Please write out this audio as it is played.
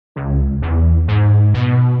Something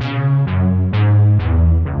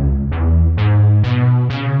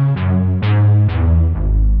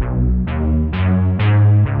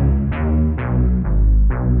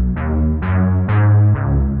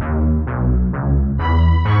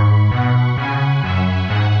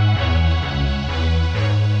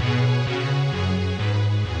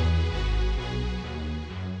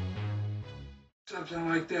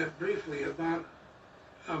like that briefly about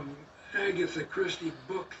Agatha Christie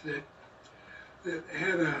book that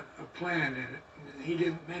had a plan in it. He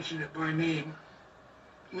didn't mention it by name.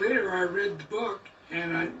 Later I read the book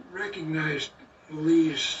and I recognized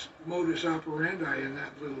Lee's modus operandi in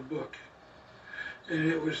that little book. And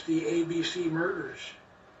it was the ABC murders.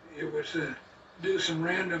 It was do some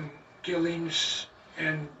random killings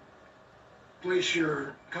and place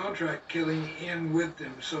your contract killing in with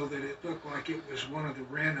them so that it looked like it was one of the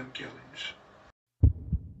random killings.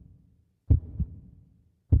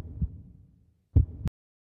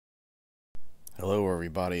 Hello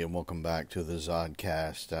everybody and welcome back to the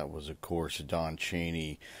Zodcast. That was of course Don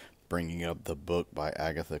Chaney bringing up the book by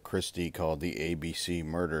Agatha Christie called The ABC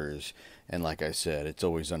Murders. And like I said, it's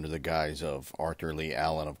always under the guise of Arthur Lee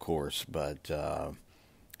Allen, of course, but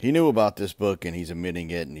he knew about this book, and he's admitting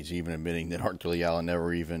it, and he's even admitting that Arthur Lee Allen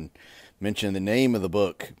never even mentioned the name of the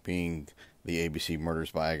book being The ABC Murders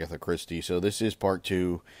by Agatha Christie. So this is part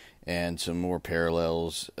 2, and some more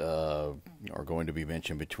parallels are going to be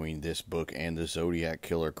mentioned between this book and the Zodiac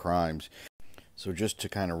Killer crimes. So just to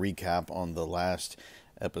kind of recap on the last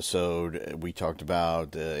episode, we talked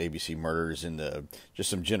about the ABC Murders and just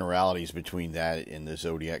some generalities between that and the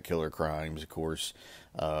Zodiac Killer crimes. Of course,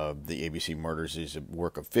 the ABC Murders is a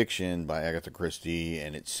work of fiction by Agatha Christie,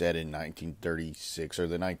 and it's set in 1936 or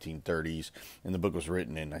the 1930s, and the book was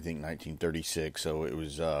written in, I think, 1936, so it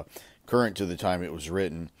was current to the time it was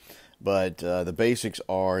written. But the basics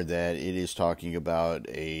are that it is talking about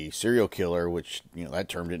a serial killer, which, you know, that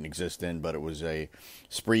term didn't exist then, but it was a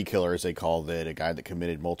spree killer, as they called it, a guy that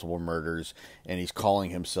committed multiple murders, and he's calling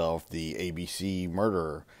himself the ABC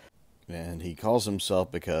murderer. And he calls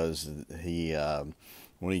himself because he,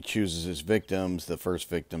 when he chooses his victims, the first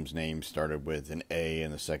victim's name started with an A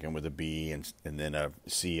and the second with a B and then a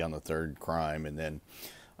C on the third crime, and then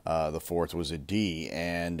the fourth was a D.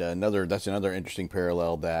 And that's another interesting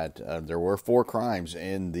parallel, that there were 4 crimes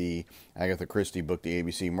in the Agatha Christie book, The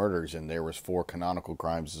ABC Murders, and there was 4 canonical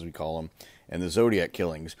crimes, as we call them, and the Zodiac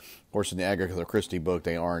killings. Of course, in the Agatha Christie book,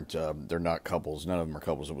 they're not couples. None of them are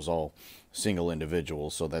couples. It was all single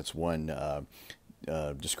individuals. So that's one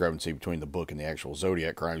discrepancy between the book and the actual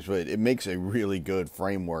Zodiac crimes. But it makes a really good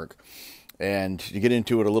framework. And to get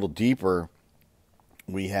into it a little deeper,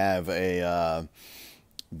 we have the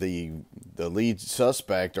lead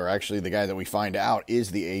suspect, or actually the guy that we find out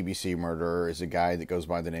is the ABC murderer, is a guy that goes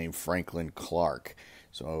by the name Franklin Clark.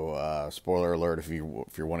 So, spoiler alert, if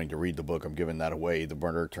you're wanting to read the book, I'm giving that away. The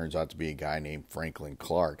murderer turns out to be a guy named Franklin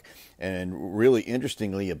Clark. And really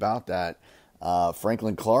interestingly about that,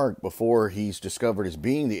 Franklin Clark, before he's discovered as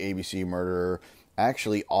being the ABC murderer,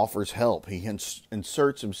 actually offers help. He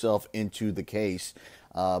inserts himself into the case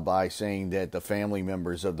by saying that the family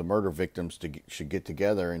members of the murder victims should get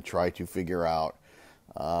together and try to figure out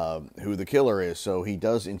who the killer is. So he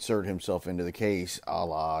does insert himself into the case, a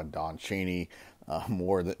la Don Chaney,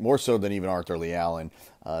 more so than even Arthur Lee Allen.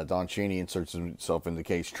 Don Chaney inserts himself in the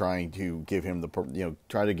case, trying to give him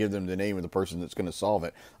try to give them the name of the person that's going to solve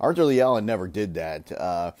it. Arthur Lee Allen never did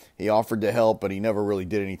that. He offered to help, but he never really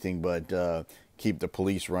did anything but keep the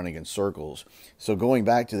police running in circles. So going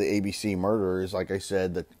back to the ABC murderers, like I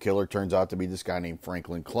said, the killer turns out to be this guy named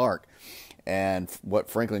Franklin Clark. And what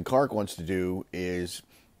Franklin Clark wants to do is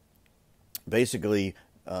basically,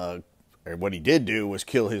 what he did do was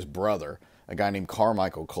kill his brother, a guy named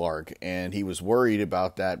Carmichael Clark. And he was worried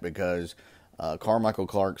about that because Carmichael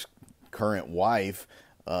Clark's current wife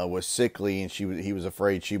was sickly, and he was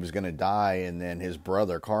afraid she was going to die, and then his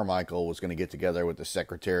brother Carmichael was going to get together with the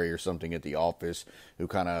secretary or something at the office, who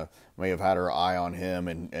kind of may have had her eye on him,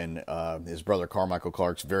 and his brother Carmichael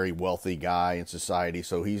Clark's a very wealthy guy in society,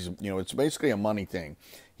 so he's, it's basically a money thing.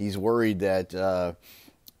 He's worried that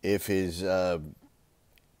if his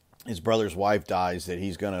brother's wife dies, that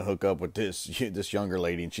he's going to hook up with this younger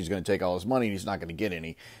lady, and she's going to take all his money, and he's not going to get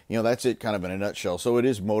any. That's it kind of in a nutshell. So it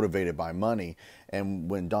is motivated by money.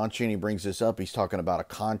 And when Don Chaney brings this up, he's talking about a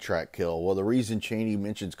contract kill. Well, the reason Chaney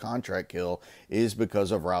mentions contract kill is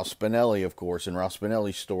because of Ralph Spinelli, of course, and Ralph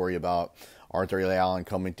Spinelli's story about Arthur Lee Allen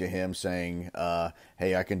coming to him saying,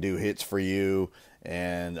 hey, I can do hits for you,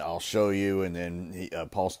 and I'll show you. And then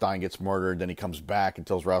Paul Stine gets murdered. Then he comes back and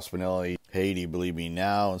tells Ralph Spinelli, hey, do you believe me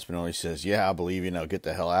now? And Spinelli says, yeah, I believe you. Now get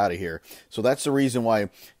the hell out of here. So that's the reason why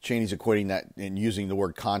Chaney's equating that and using the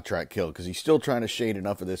word contract kill, because he's still trying to shade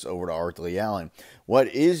enough of this over to Arthur Lee Allen. What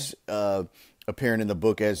is apparent in the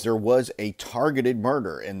book as there was a targeted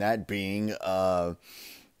murder, and that being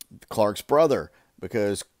Clark's brother,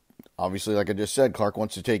 because obviously, like I just said, Clark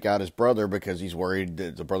wants to take out his brother because he's worried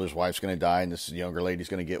that the brother's wife's going to die and this younger lady's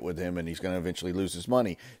going to get with him and he's going to eventually lose his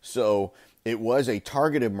money. So it was a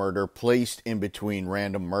targeted murder placed in between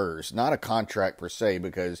random murders. Not a contract per se,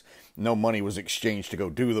 because no money was exchanged to go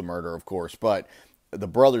do the murder, of course, but the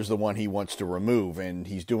brother's the one he wants to remove, and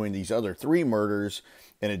he's doing these other 3 murders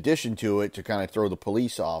in addition to it to kind of throw the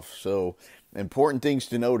police off. So important things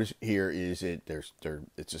to notice here is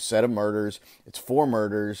it's a set of murders. It's 4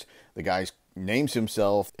 murders. The guy names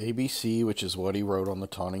himself ABC, which is what he wrote on the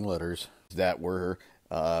taunting letters that were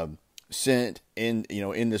sent in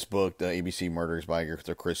this book. The ABC murders by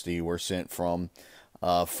Agatha Christie were sent from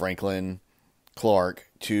Franklin Clark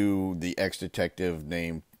to the ex-detective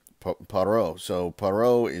named Poirot. So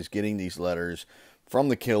Poirot is getting these letters from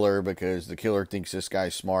the killer because the killer thinks this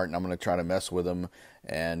guy's smart, and I'm going to try to mess with him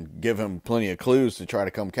and give him plenty of clues to try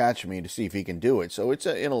to come catch me to see if he can do it. So it's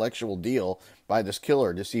an intellectual deal by this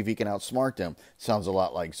killer to see if he can outsmart them. Sounds a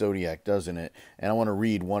lot like Zodiac, doesn't it? And I want to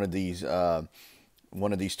read one of these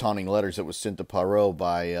taunting letters that was sent to Poirot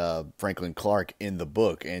by Franklin Clark in the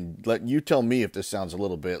book, and let you tell me if this sounds a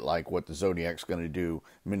little bit like what the Zodiac's going to do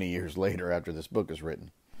many years later after this book is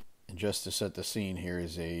written. And just to set the scene, here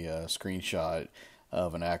is a screenshot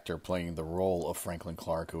of an actor playing the role of Franklin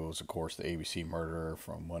Clark, who was, of course, the ABC murderer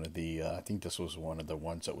from one of the, I think this was one of the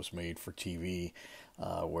ones that was made for TV,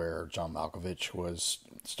 where John Malkovich was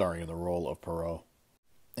starring in the role of Poirot.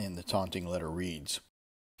 And the taunting letter reads,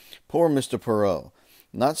 "Poor Mr. Poirot,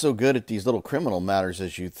 not so good at these little criminal matters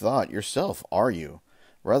as you thought yourself, are you?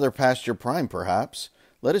 Rather past your prime, perhaps.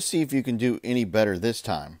 Let us see if you can do any better this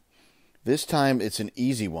time. This time it's an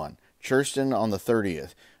easy one. Churston on the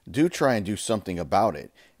 30th. Do try and do something about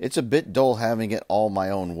it. It's a bit dull having it all my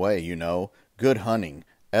own way, you know. Good hunting.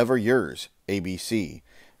 Ever yours, ABC."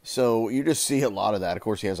 So you just see a lot of that. Of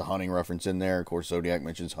course, he has a hunting reference in there. Of course, Zodiac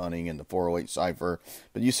mentions hunting in the 408 cipher.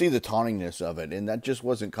 But you see the tauntingness of it, and that just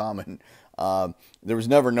wasn't common. There was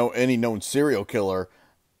never any known serial killer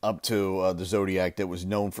up to the Zodiac that was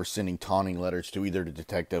known for sending taunting letters to either the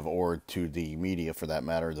detective or to the media, for that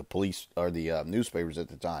matter, the police or the newspapers at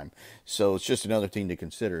the time. So it's just another thing to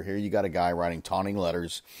consider. Here you got a guy writing taunting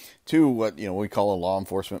letters to what we call a law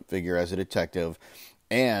enforcement figure as a detective,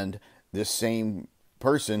 and this same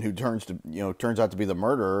person who turns out to be the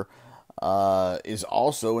murderer is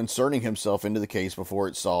also inserting himself into the case before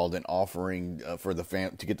it's solved and offering for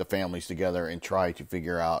to get the families together and try to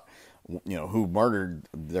figure out who murdered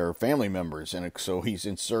their family members. And so he's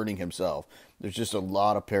inserting himself. There's just a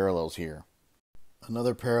lot of parallels here.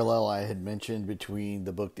 Another parallel I had mentioned between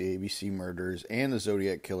the book The ABC Murders and the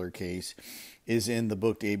Zodiac Killer case is in the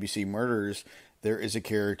book The ABC Murders. There is a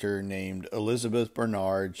character named Elizabeth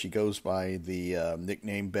Bernard. She goes by the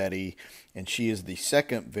nickname Betty, and she is the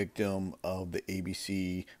second victim of the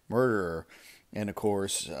ABC murderer. And, of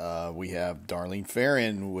course, we have Darlene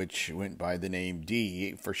Ferrin, which went by the name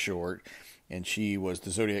Dee for short. And she was the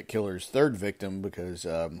Zodiac Killer's third victim because,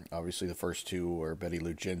 obviously, the first 2 were Betty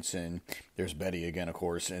Lou Jensen. There's Betty again, of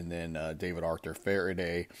course, and then David Arthur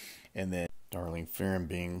Faraday. And then Darlene Ferrin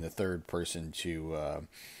being the third person to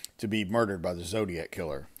be murdered by the Zodiac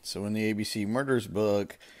Killer. So in the ABC Murders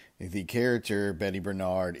book, the character, Betty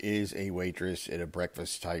Bernard, is a waitress at a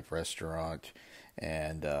breakfast-type restaurant.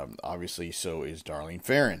 And obviously so is Darlene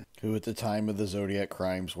Ferrin, who at the time of the Zodiac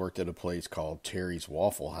crimes worked at a place called Terry's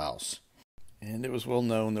Waffle House. And it was well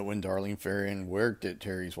known that when Darlene Ferrin worked at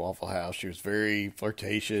Terry's Waffle House, she was very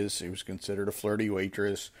flirtatious. She was considered a flirty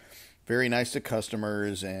waitress, very nice to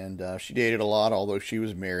customers, and she dated a lot, although she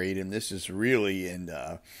was married. And this is really in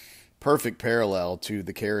perfect parallel to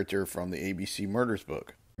the character from the ABC Murders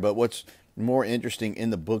book. But what's more interesting in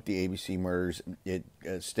the book, The ABC Murders, it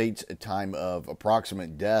states a time of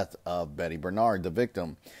approximate death of Betty Bernard, the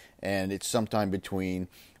victim, and it's sometime between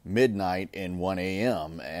midnight and 1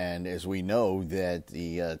 a.m. And as we know, that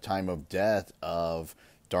the time of death of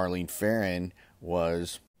Darlene Ferrin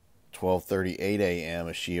was 12:38 a.m.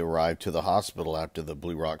 as she arrived to the hospital after the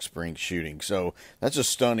Blue Rock Springs shooting. So that's a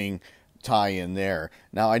stunning tie-in there.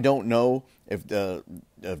 Now, I don't know if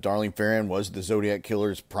Darlene Ferrin was the Zodiac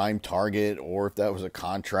Killer's prime target or if that was a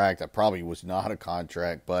contract. That probably was not a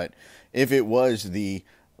contract, but if it was the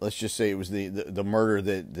let's just say it was the murder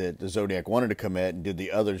that the Zodiac wanted to commit, and did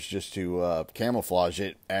the others just to camouflage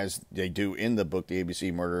it, as they do in the book, The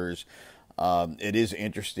ABC Murders. It is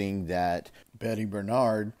interesting that Betty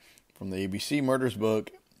Bernard from the ABC Murders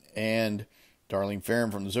book and Darlene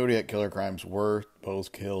Ferrin from the Zodiac Killer crimes were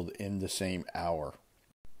both killed in the same hour.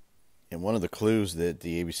 And one of the clues that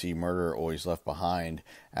the ABC murderer always left behind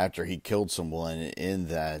after he killed someone in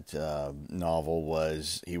that novel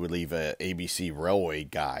was he would leave a ABC railway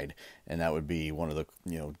guide, and that would be one of the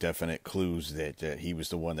definite clues that he was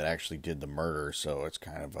the one that actually did the murder. So it's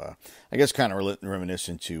kind of I guess kind of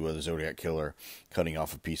reminiscent to the Zodiac Killer cutting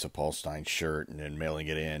off a piece of Paul Stein's shirt and then mailing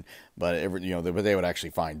it in. But but they would actually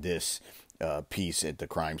find this piece at the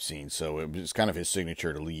crime scene, so it was kind of his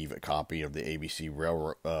signature to leave a copy of the ABC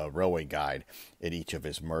railway guide at each of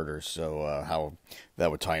his murders. So how that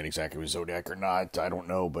would tie in exactly with Zodiac or not, I don't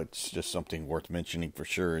know, but it's just something worth mentioning for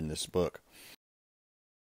sure in this book.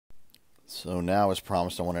 So now, as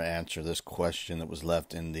promised, I want to answer this question that was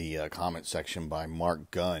left in the comment section by Mark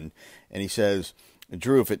Gunn, and he says,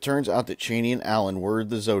 Drew, if it turns out that Chaney and Allen were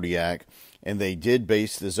the Zodiac, and they did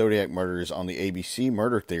base the Zodiac murders on the ABC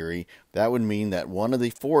murder theory, that would mean that one of the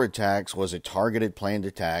 4 attacks was a targeted planned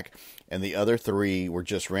attack, and the other 3 were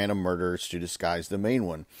just random murders to disguise the main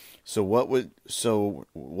one. So what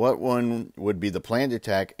one would be the planned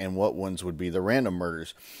attack, and what ones would be the random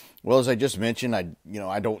murders? Well, as I just mentioned, I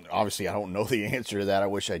don't know the answer to that. I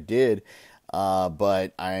wish I did,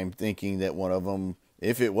 but I'm thinking that one of them,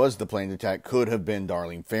 if it was the planned attack, could have been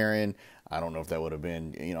Darlene Ferrin. I don't know if that would have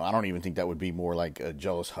been, I don't even think that would be more like a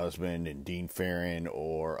jealous husband and Dean Ferrin,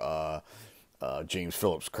 or James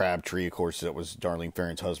Phillips Crabtree. Of course, that was Darlene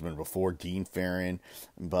Ferrin's husband before Dean Ferrin.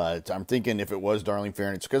 But I'm thinking if it was Darlene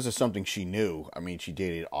Ferrin, it's because of something she knew. I mean, she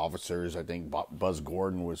dated officers. I think Buzz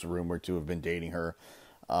Gordon was rumored to have been dating her.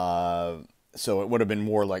 So it would have been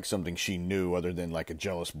more like something she knew other than like a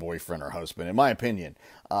jealous boyfriend or husband, in my opinion.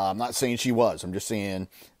 I'm not saying she was. I'm just saying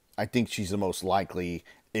I think she's the most likely,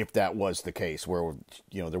 if that was the case, where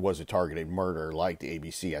there was a targeted murder like the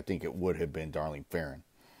ABC. I think it would have been Darlene Ferrin.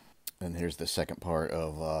 And here's the second part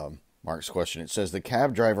of Mark's question. It says the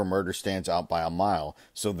cab driver murder stands out by a mile,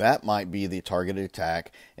 so that might be the targeted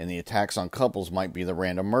attack, and the attacks on couples might be the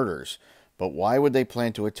random murders. But why would they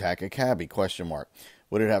plan to attack a cabbie? Question mark.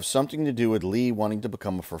 Would it have something to do with Lee wanting to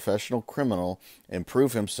become a professional criminal and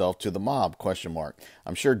prove himself to the mob? Question mark.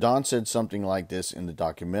 I'm sure Don said something like this in the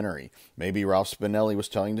documentary. Maybe Ralph Spinelli was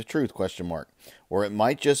telling the truth? Question mark. Or it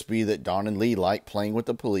might just be that Don and Lee liked playing with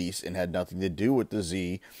the police and had nothing to do with the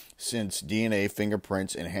Z, since DNA,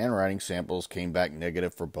 fingerprints, and handwriting samples came back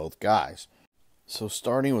negative for both guys. So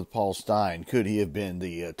starting with Paul Stine, could he have been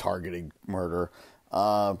the targeted murderer?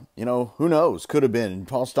 Who knows? Could have been.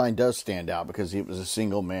 Paul Stine does stand out because he was a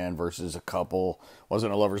single man versus a couple.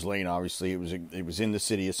 Wasn't a lover's lane, obviously. It was in the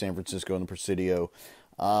city of San Francisco in the Presidio.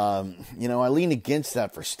 I lean against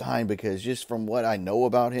that for Stine because just from what I know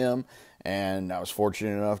about him, and I was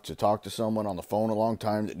fortunate enough to talk to someone on the phone a long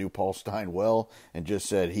time that knew Paul Stine well and just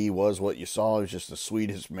said he was what you saw. He was just the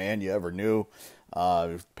sweetest man you ever knew.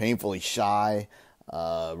 Painfully shy.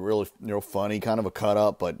 Really, funny, kind of a cut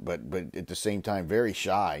up, but at the same time very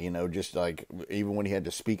shy. Just like even when he had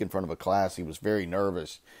to speak in front of a class, he was very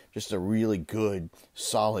nervous. Just a really good,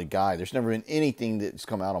 solid guy. There's never been anything that's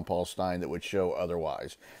come out on Paul Stine that would show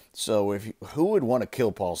otherwise. So who would want to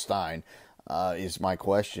kill Paul Stine? Is my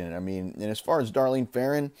question. I mean, and as far as Darlene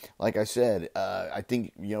Ferrin, like I said, I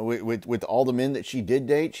think with all the men that she did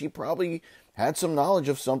date, she probably had some knowledge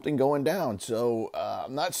of something going down. So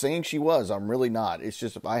I'm not saying she was. I'm really not. It's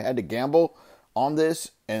just if I had to gamble on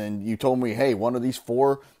this and you told me, hey, one of these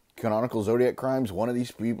 4 canonical Zodiac crimes, one of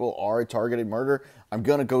these people are a targeted murder, I'm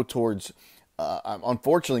going to go towards, I'm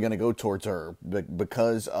unfortunately going to go towards her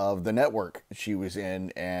because of the network she was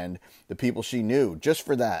in and the people she knew. Just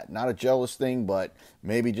for that. Not a jealous thing, but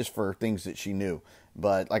maybe just for things that she knew.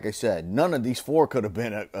 But like I said, none of these 4 could have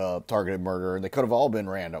been a targeted murder, and they could have all been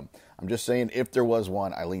random. I'm just saying, if there was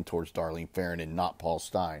one, I lean towards Darlene Ferrin and not Paul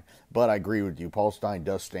Stine. But I agree with you. Paul Stine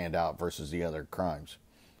does stand out versus the other crimes.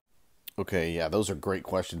 Okay, yeah, those are great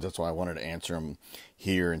questions. That's why I wanted to answer them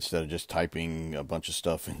here instead of just typing a bunch of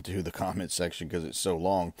stuff into the comment section because it's so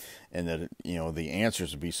long and that, the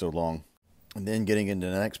answers would be so long. And then getting into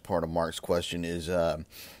the next part of Mark's question is, I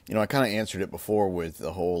kind of answered it before with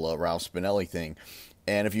the whole Ralph Spinelli thing.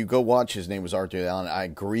 And if you go watch, his name was Arthur Allen. I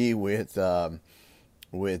agree with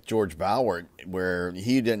George Bauer, where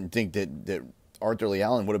he didn't think that Arthur Lee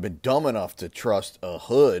Allen would have been dumb enough to trust a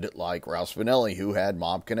hood like Ralph Spinelli, who had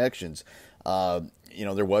mob connections.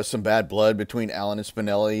 there was some bad blood between Allen and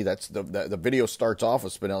Spinelli. That's the video starts off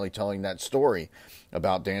with Spinelli telling that story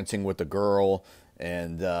about dancing with the girl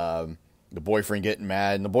and the boyfriend getting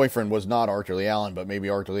mad. And the boyfriend was not Arthur Lee Allen, but maybe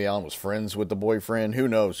Arthur Lee Allen was friends with the boyfriend. Who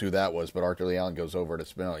knows who that was? But Arthur Lee Allen goes over to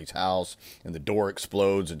Spinelli's house, and the door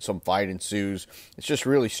explodes, and some fight ensues. It's just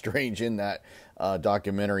really strange in that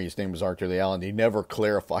documentary. His name was Arthur Lee Allen. They never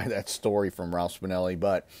clarify that story from Ralph Spinelli,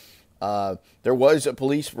 but there was a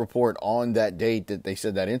police report on that date that they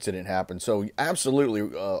said that incident happened. So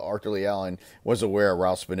absolutely, Arthur Lee Allen was aware of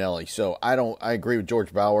Ralph Spinelli. So I agree with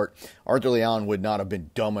George Bauer. Arthur Lee Allen would not have been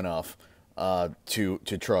dumb enough to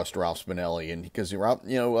trust Ralph Spinelli, and because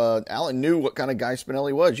Allen knew what kind of guy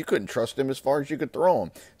Spinelli was. You couldn't trust him as far as you could throw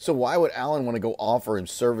him. So why would Allen want to go offer him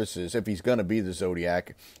services if he's going to be the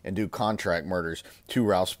Zodiac and do contract murders to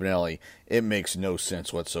Ralph Spinelli? It makes no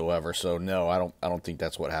sense whatsoever. So no, I don't think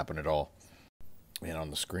that's what happened at all. And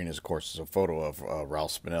on the screen, of course, is a photo of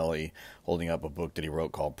Ralph Spinelli holding up a book that he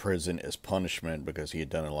wrote called Prison as Punishment, because he had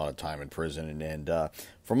done a lot of time in prison. And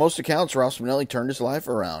for most accounts, Ralph Spinelli turned his life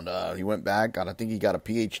around. He went back, I think he got a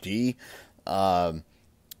PhD,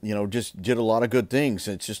 just did a lot of good things.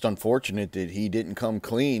 It's just unfortunate that he didn't come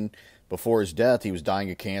clean before his death. He was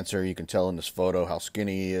dying of cancer. You can tell in this photo how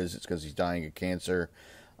skinny he is. It's because he's dying of cancer.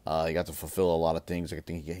 He got to fulfill a lot of things. I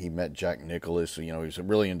think he met Jack Nicklaus. He was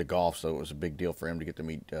really into golf, so it was a big deal for him to get to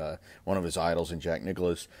meet one of his idols in Jack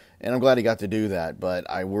Nicklaus. And I'm glad he got to do that. But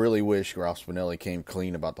I really wish Ralph Spinelli came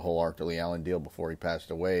clean about the whole Arthur Lee Allen deal before he passed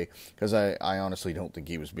away, because I honestly don't think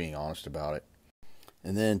he was being honest about it.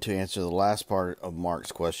 And then to answer the last part of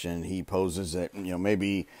Mark's question, he poses that,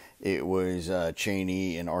 maybe it was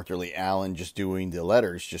Cheney and Arthur Lee Allen just doing the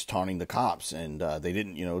letters, just taunting the cops. And they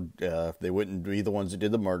didn't, they wouldn't be the ones that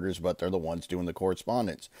did the murders, but they're the ones doing the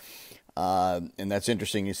correspondence. And that's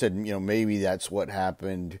interesting. He said, maybe that's what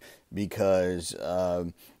happened because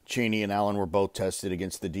Cheney and Allen were both tested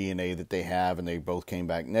against the DNA that they have, and they both came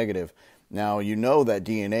back negative. Now, that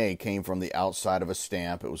DNA came from the outside of a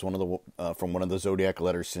stamp. It was from one of the Zodiac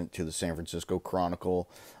letters sent to the San Francisco Chronicle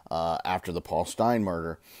after the Paul Stine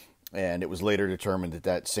murder. And it was later determined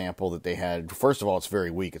that sample that they had, first of all, it's very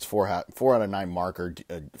weak. It's 4 out of 9 marker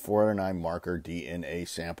DNA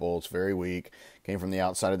sample. It's very weak. Came from the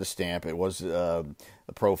outside of the stamp. It was the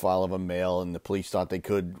profile of a male, and the police thought they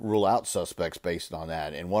could rule out suspects based on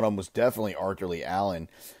that. And one of them was definitely Arthur Lee Allen,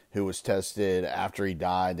 who was tested after he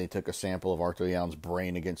died. They took a sample of Arthur Lee Allen's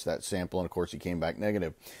brain against that sample, and of course he came back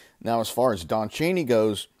negative. Now, as far as Don Cheney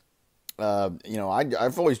goes,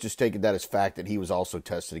 I've always just taken that as fact that he was also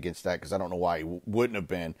tested against that, because I don't know why he wouldn't have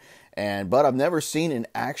been. But I've never seen an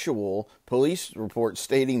actual police report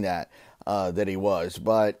stating that he was.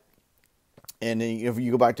 And if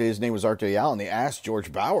you go back to his name was Arthur Lee Allen, they asked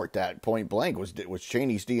George Bauer at that point blank, was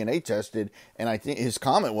Cheney's DNA tested? And I think his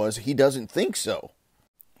comment was he doesn't think so.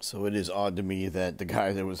 So it is odd to me that the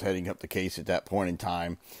guy that was heading up the case at that point in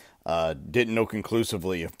time didn't know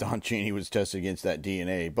conclusively if Don Cheney was tested against that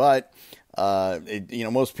DNA. But,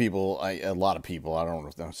 most people, a lot of people, I don't know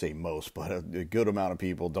if I'll say most, but a good amount of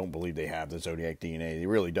people don't believe they have the Zodiac DNA. They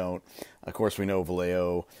really don't. Of course, we know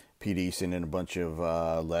Vallejo, Beeson, and a bunch of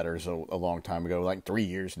letters a long time ago, like 3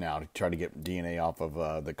 years now, to try to get DNA off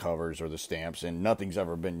of the covers or the stamps, and nothing's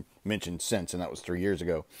ever been mentioned since, and that was 3 years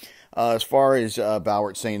ago. As far as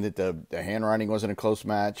Bauer saying that the handwriting wasn't a close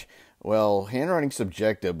match, well, handwriting's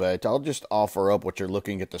subjective, but I'll just offer up what you're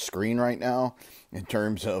looking at the screen right now in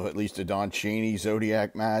terms of at least a Don Cheney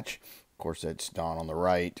Zodiac match. Of course, that's Don on the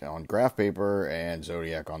right on graph paper and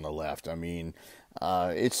Zodiac on the left. I mean,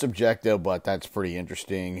 it's subjective, but that's pretty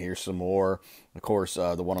interesting. Here's some more. Of course,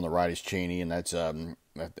 the one on the right is Cheney, and that's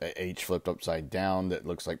H flipped upside down that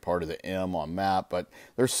looks like part of the M on map, but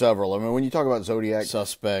there's several. I mean, when you talk about Zodiac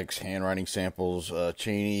suspects, handwriting samples,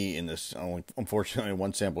 Cheney, in this unfortunately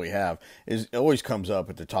one sample we have, it always comes up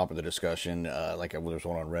at the top of the discussion. Like there's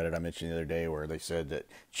one on Reddit I mentioned the other day where they said that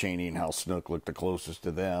Cheney and Hal Snook looked the closest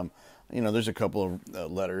to them. There's a couple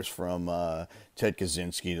of letters from Ted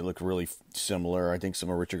Kaczynski that look really similar. I think some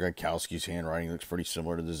of Richard Gaikowski's handwriting looks pretty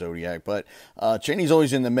similar to the Zodiac, but Cheney's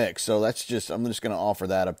always in the mix, so I'm just going to offer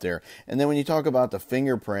that up there. And then when you talk about the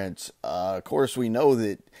fingerprints, of course we know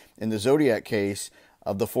that in the Zodiac case,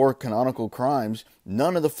 of the 4 canonical crimes,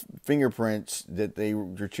 none of the fingerprints that they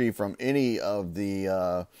retrieve from any of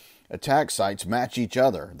the attack sites match each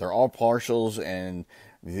other. They're all partials, and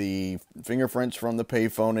the fingerprints from the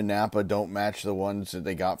payphone in Napa don't match the ones that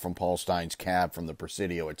they got from Paul Stine's cab from the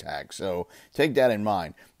Presidio attack. So take that in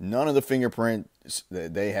mind. None of the fingerprints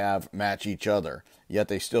that they have match each other, yet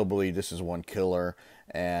they still believe this is one killer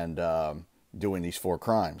and doing these 4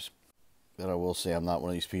 crimes. But I will say I'm not one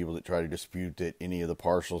of these people that try to dispute that any of the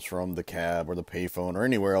partials from the cab or the payphone or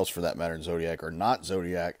anywhere else for that matter in Zodiac are not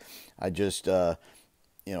Zodiac. I just, I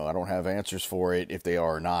don't have answers for it. If they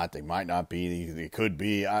are or not, they might not be. They could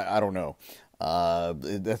be. I don't know.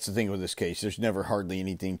 That's the thing with this case. There's never hardly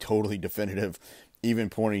anything totally definitive, even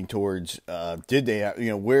pointing towards, did they have,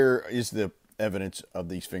 where is the evidence of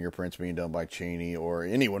these fingerprints being done by Cheney or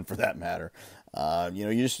anyone for that matter?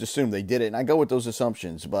 You just assume they did it, and I go with those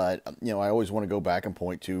assumptions, but, I always want to go back and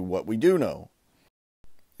point to what we do know.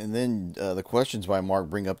 And then the questions by Mark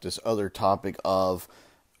bring up this other topic of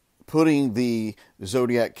putting the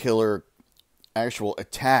Zodiac Killer actual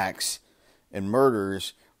attacks and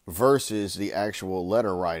murders versus the actual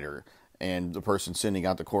letter writer and the person sending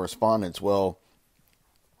out the correspondence. Well,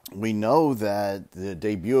 we know that the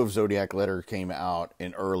debut of Zodiac Letter came out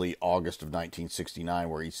in early August of 1969,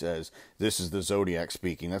 where he says, "This is the Zodiac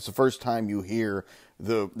speaking." That's the first time you hear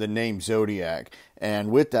the name Zodiac. And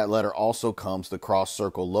with that letter also comes the cross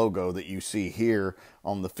circle logo that you see here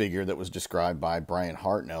on the figure that was described by Brian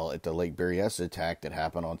Hartnell at the Lake Berryessa attack that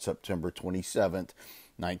happened on September 27th,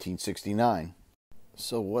 1969.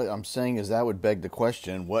 So what I'm saying is that would beg the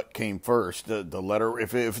question, what came first? The letter,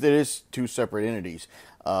 if it is two separate entities,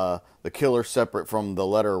 the killer separate from the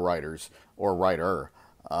letter writers or writer.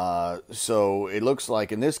 So it looks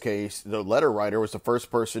like in this case, the letter writer was the first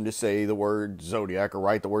person to say the word Zodiac or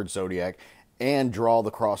write the word Zodiac and draw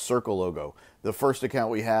the cross circle logo. The first account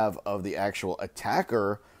we have of the actual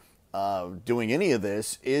attacker doing any of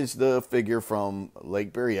this is the figure from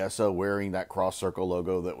Lake Berryessa wearing that cross circle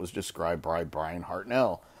logo that was described by Brian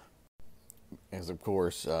Hartnell. As of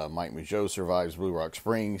course, Mike Mageau survives Blue Rock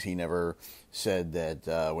Springs. He never said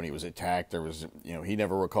that when he was attacked, there was, he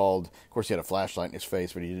never recalled. Of course, he had a flashlight in his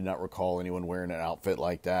face, but he did not recall anyone wearing an outfit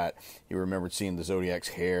like that. He remembered seeing the Zodiac's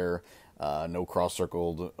hair, no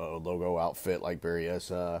cross-circled logo outfit like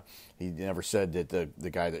Berryessa. He never said that the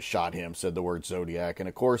guy that shot him said the word Zodiac. And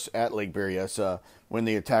of course, at Lake Berryessa, when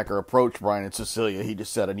the attacker approached Brian and Cecilia, he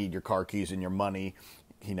just said, "I need your car keys and your money."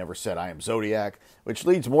 He never said, "I am Zodiac," which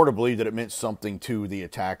leads more to believe that it meant something to the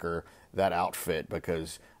attacker, that outfit,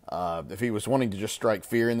 because if he was wanting to just strike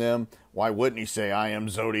fear in them, why wouldn't he say, "I am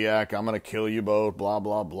Zodiac, I'm going to kill you both, blah,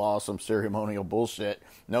 blah, blah," some ceremonial bullshit?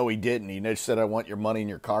 No, he didn't. He just said, "I want your money and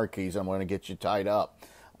your car keys, I'm going to get you tied up."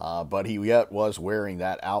 But he yet was wearing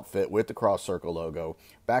that outfit with the cross circle logo,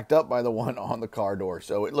 backed up by the one on the car door.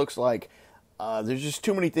 So it looks like there's just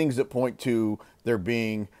too many things that point to there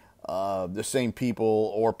being the same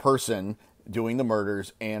people or person doing the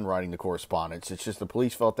murders and writing the correspondence. It's just the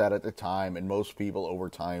police felt that at the time, and most people over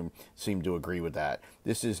time seem to agree with that.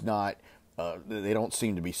 This is not, they don't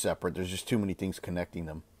seem to be separate. There's just too many things connecting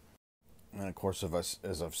them. And of course,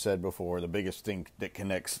 as I've said before, the biggest thing that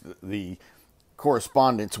connects the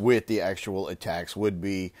correspondence with the actual attacks would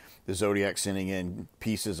be the Zodiac sending in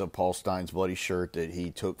pieces of Paul Stein's bloody shirt that he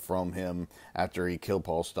took from him after he killed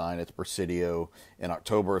Paul Stein at the Presidio in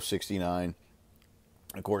October of '69.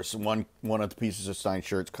 Of course, one of the pieces of Stein's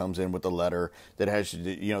shirts comes in with a letter that has,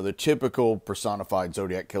 the typical personified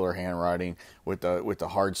Zodiac Killer handwriting with the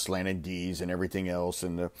hard slanted D's and everything else,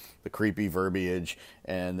 and the creepy verbiage.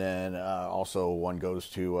 And then also one goes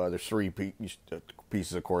to there's three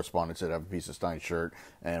pieces of correspondence that have a piece of Stein's shirt,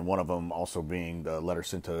 and one of them also being the letter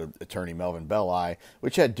sent to attorney Melvin Belli,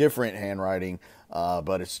 which had different handwriting,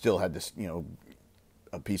 but it still had this,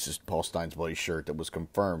 a piece of Paul Stein's bloody shirt that was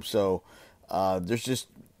confirmed. So there's just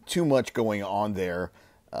too much going on there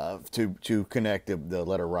to connect the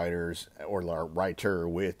letter writers or writer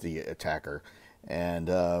with the attacker. And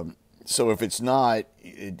so if it's not,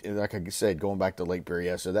 like I said, going back to Lake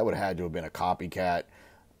Berryessa, that would have had to have been a copycat.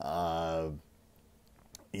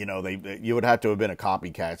 You would have to have been a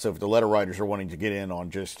copycat. So if the letter writers are wanting to get in on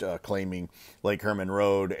just claiming Lake Herman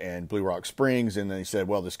Road and Blue Rock Springs, and then they said,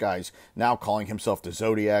 well, this guy's now calling himself the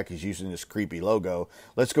Zodiac, he's using this creepy logo,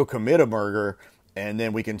 let's go commit a murder, and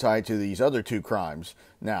then we can tie it to these other two crimes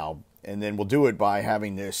now, and then we'll do it by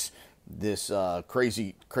having this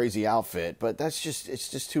crazy outfit. But it's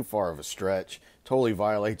just too far of a stretch. Totally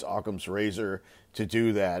violates Occam's razor to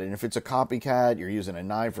do that. And if it's a copycat, you're using a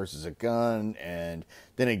knife versus a gun, and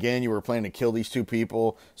then again, you were planning to kill these two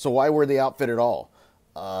people, so why wear the outfit at all?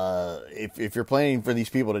 If you're planning for these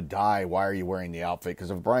people to die, why are you wearing the outfit?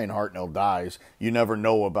 Because if Brian Hartnell dies, you never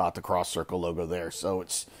know about the cross circle logo there. So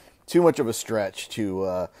it's too much of a stretch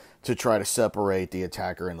to try to separate the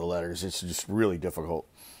attacker and the letters. It's just really difficult.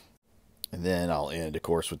 And then I'll end, of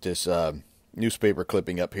course, with this newspaper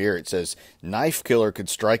clipping up here. It says, knife killer could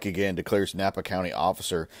strike again, declares Napa County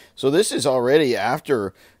officer. So this is already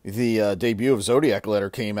after the debut of Zodiac Killer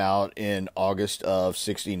came out in August of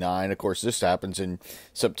 69. Of course, this happens in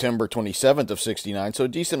September 27th of 69, so a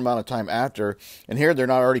decent amount of time after. And here they're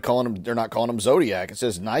not calling him Zodiac. It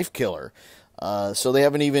says knife killer. So they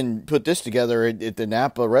haven't even put this together at the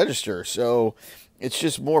Napa Register. So it's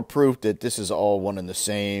just more proof that this is all one and the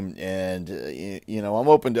same. And, I'm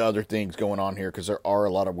open to other things going on here because there are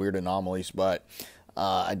a lot of weird anomalies. But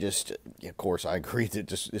of course, I agree that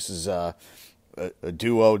this is a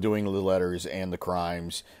duo doing the letters and the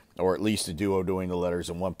crimes, or at least a duo doing the letters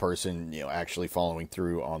and one person, actually following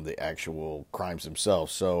through on the actual crimes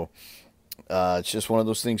themselves. So it's just one of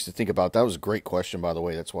those things to think about. That was a great question, by the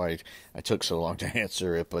way. That's why I took so long to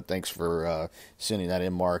answer it. But thanks for sending that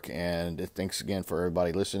in, Mark. And thanks again for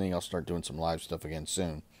everybody listening. I'll start doing some live stuff again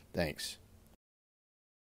soon. Thanks.